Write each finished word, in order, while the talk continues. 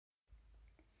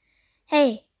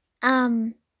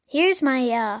Here's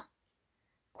my,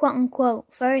 quote-unquote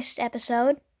first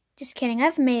episode. Just kidding,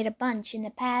 I've made a bunch in the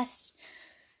past.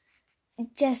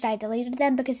 Just I deleted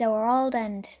them because they were old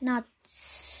and not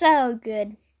so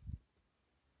good.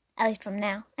 At least from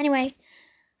now. Anyway,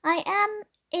 I am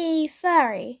a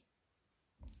furry.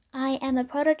 I am a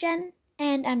protogen,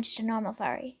 and I'm just a normal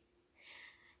furry.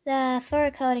 The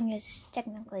fur coating is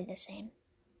technically the same.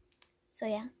 So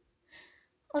yeah.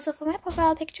 Also, for my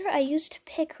profile picture, I used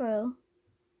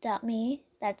picru.me.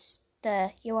 That's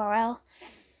the URL.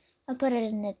 I'll put it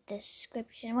in the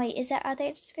description. Wait, are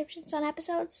there descriptions on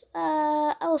episodes?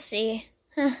 I'll see.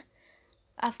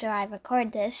 After I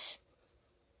record this.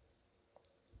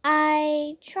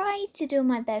 I try to do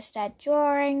my best at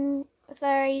drawing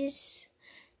furries.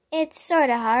 It's sort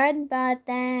of hard, but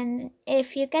then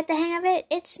if you get the hang of it,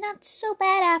 it's not so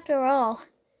bad after all.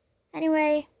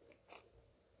 Anyway,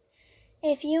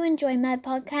 if you enjoy my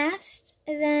podcast,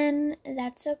 then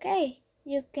that's okay.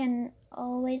 You can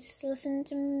always listen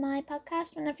to my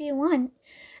podcast whenever you want.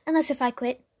 Unless if I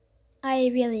quit. I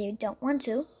really don't want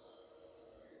to.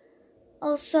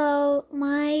 Also,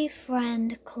 my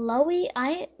friend Chloe,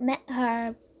 I met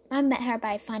her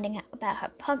by finding out about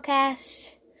her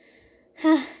podcast.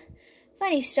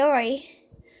 Funny story.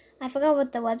 I forgot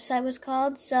what the website was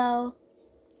called, so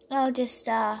I'll just,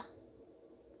 I'll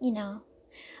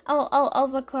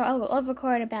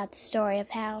record about the story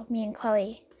of how me and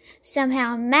Chloe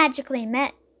somehow magically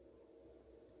met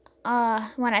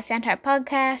when I found her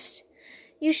podcast.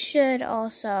 You should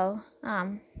also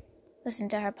listen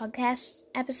to her podcast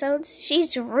episodes.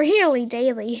 She's really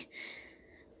daily.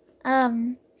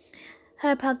 Her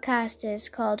podcast is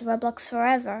called Roblox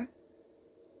Forever.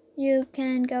 You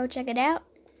can go check it out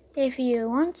if you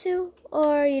want to,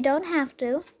 or you don't have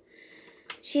to.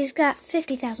 She's got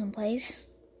 50,000 plays.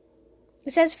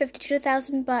 It says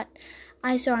 52,000, but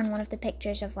I saw in one of the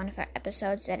pictures of one of her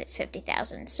episodes that it's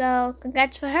 50,000. So,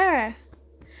 congrats for her.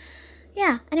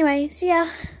 Yeah, anyway, see ya.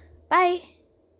 Bye.